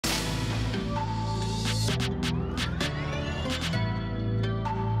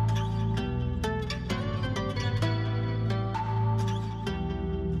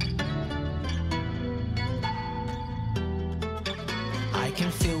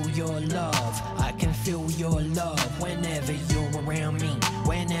feel your love, I can feel your love whenever you're around me,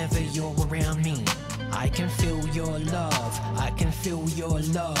 whenever you're around me. I can feel your love, I can feel your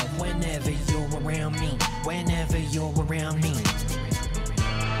love whenever you're around me, whenever you're around me.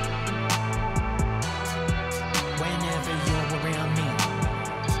 Whenever you're around me.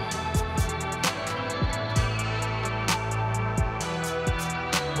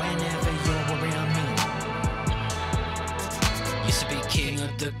 Whenever you're around me. Used to be king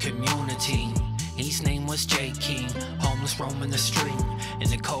of the community. His name was J. King, homeless roaming the street, in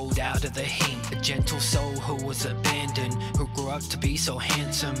the cold out of the heat. A gentle soul who was abandoned, who grew up to be so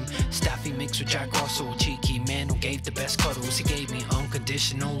handsome. Staffy mixed with Jack Russell, cheeky man who gave the best cuddles. He gave me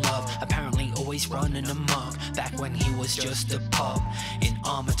unconditional love, apparently always running amok, back when he was just a pup. In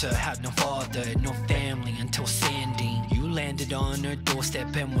Armature, had no father, no family until Sandy. You landed on her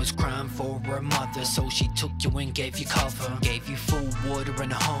doorstep and was crying for her mother, so she took you and gave you cover, gave you food, water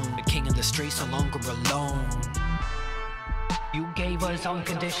and a home. The king of the streets no longer alone. You gave us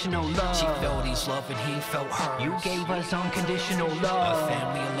unconditional love. She felt his love and he felt hers. You gave us unconditional love. A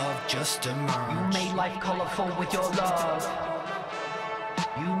family of love just emerged. You made life colorful with your love.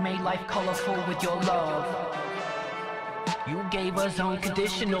 You made life colorful with your love. You gave us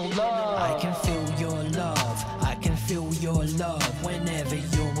unconditional love. I can feel your love, I can feel your love whenever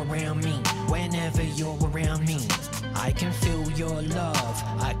you're around me, whenever you're around me. I can feel your love,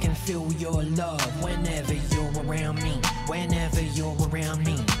 I can feel your love whenever you're around me, whenever you're around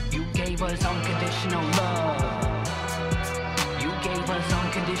me. You gave us unconditional love. You gave us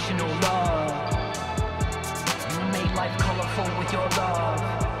unconditional love. You made life colorful with your love.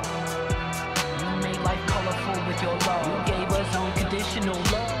 You made life colorful with your love. You gave us unconditional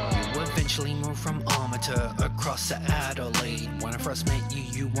love. You eventually moved from Armature across the Adelaide. When I first met you,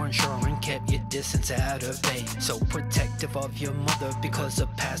 you weren't sure and kept your distance out of bait. So protective of your mother because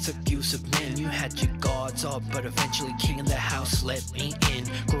of past abuse of men. You had your guards up, but eventually king of the house let me in.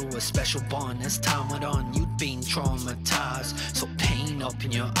 Grew a special bond as time went on. You'd been traumatized, so pain up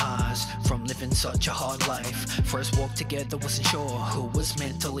in your eyes from living such a hard life. First walk together, wasn't sure who was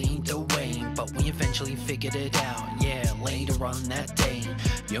meant to lead the way, but we eventually figured it out, yeah, later on that day.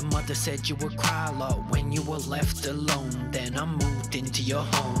 Your mother said you would cry a lot when you were left alone. Then I moved into your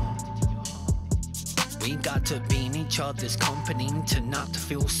home. We got to be in each other's company, to not to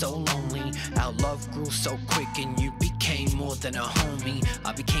feel so lonely. Our love grew so quick and you became more than a homie.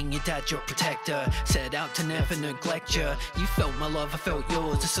 I became your dad, your protector, set out to never neglect you. You felt my love, I felt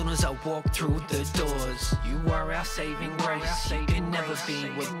yours as soon as I walked through the doors. You were our saving grace, you could never be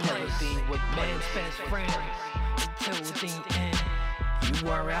replaced. Man's best friend until the end. You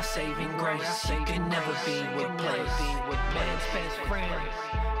were our saving grace, you could never be replaced. Man's best friend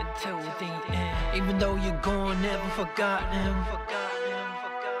until the end. Even though you're gone, never forgotten.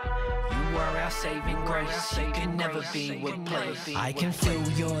 You were our saving grace, you can never be replaced. I can feel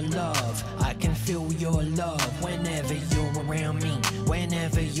your love, I can feel your love whenever you're around me,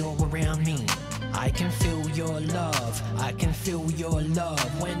 whenever you're around me. I can feel your love, I can feel your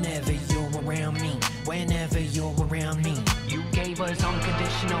love whenever you're around me, whenever you're around me. You gave us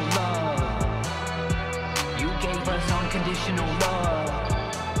unconditional love. You gave us unconditional love.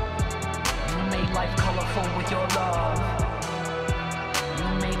 You made life colorful with your love. You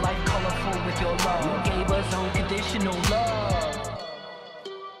made life colorful with your love. You gave us unconditional love.